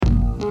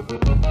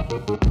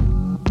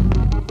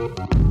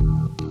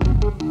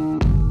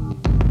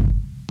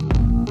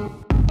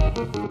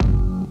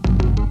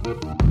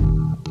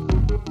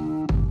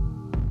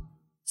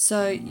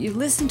So you've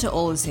listened to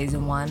all of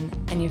season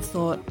 1 and you've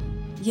thought,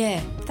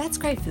 yeah, that's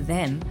great for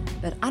them,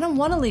 but I don't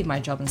want to leave my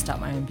job and start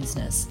my own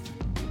business.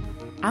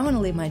 I want to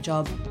leave my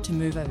job to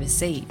move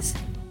overseas.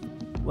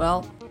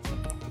 Well,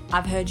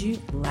 I've heard you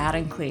loud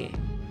and clear.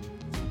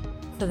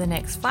 For the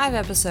next 5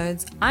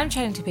 episodes, I'm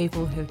chatting to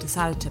people who have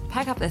decided to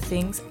pack up their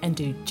things and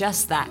do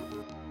just that.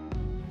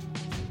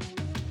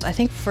 I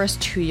think first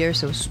 2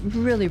 years it was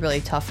really, really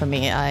tough for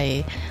me.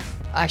 I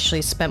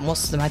actually spent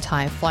most of my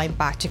time flying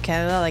back to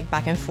Canada, like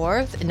back and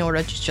forth, in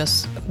order to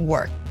just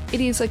work.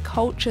 It is a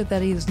culture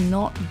that is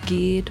not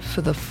geared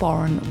for the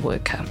foreign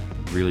worker.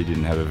 Really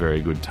didn't have a very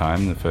good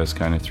time the first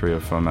kind of 3 or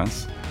 4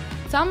 months.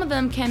 Some of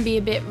them can be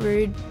a bit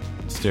rude.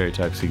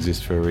 Stereotypes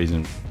exist for a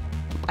reason.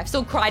 I've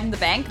still cried in the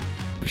bank.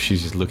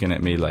 She's just looking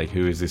at me like,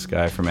 who is this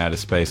guy from outer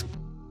space?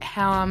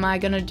 How am I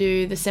going to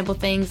do the simple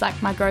things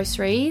like my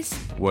groceries?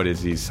 What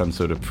is he, some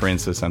sort of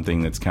prince or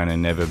something that's kind of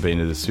never been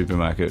to the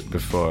supermarket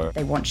before?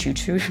 They want you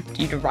to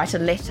write a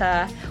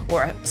letter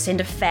or send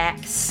a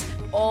fax.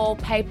 All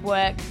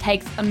paperwork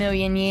takes a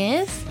million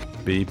years.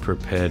 Be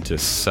prepared to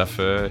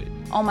suffer.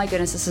 Oh my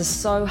goodness, this is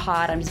so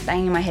hard. I'm just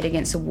banging my head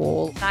against a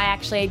wall. I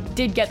actually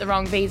did get the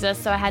wrong visa,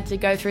 so I had to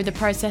go through the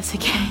process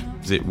again.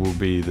 It will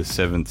be the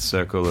 7th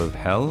circle of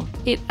hell.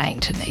 It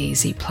ain't an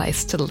easy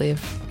place to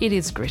live. It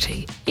is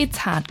gritty. It's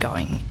hard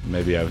going.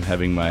 Maybe I'm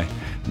having my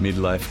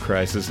midlife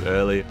crisis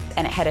early.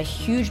 And it had a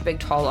huge big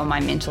toll on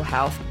my mental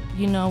health.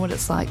 You know what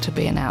it's like to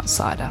be an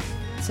outsider.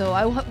 So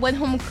I went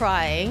home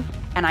crying.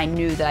 And I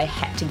knew that I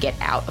had to get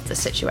out of the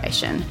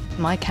situation.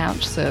 My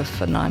couch surfed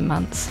for 9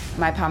 months.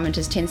 My apartment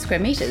is 10 square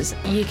metres.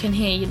 You can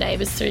hear your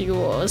neighbours through your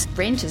walls.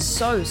 Rent is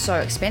so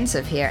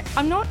expensive here.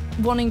 I'm not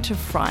wanting to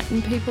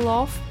frighten people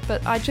off,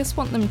 but I just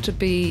want them to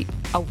be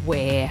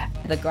aware.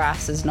 The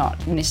grass is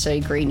not necessarily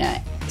greener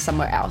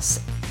somewhere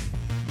else.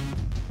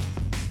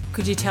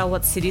 Could you tell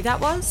what city that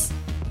was?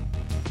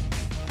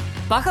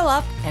 Buckle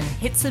up and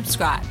hit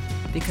subscribe,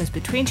 because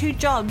Between Two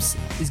Jobs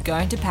is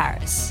going to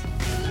Paris.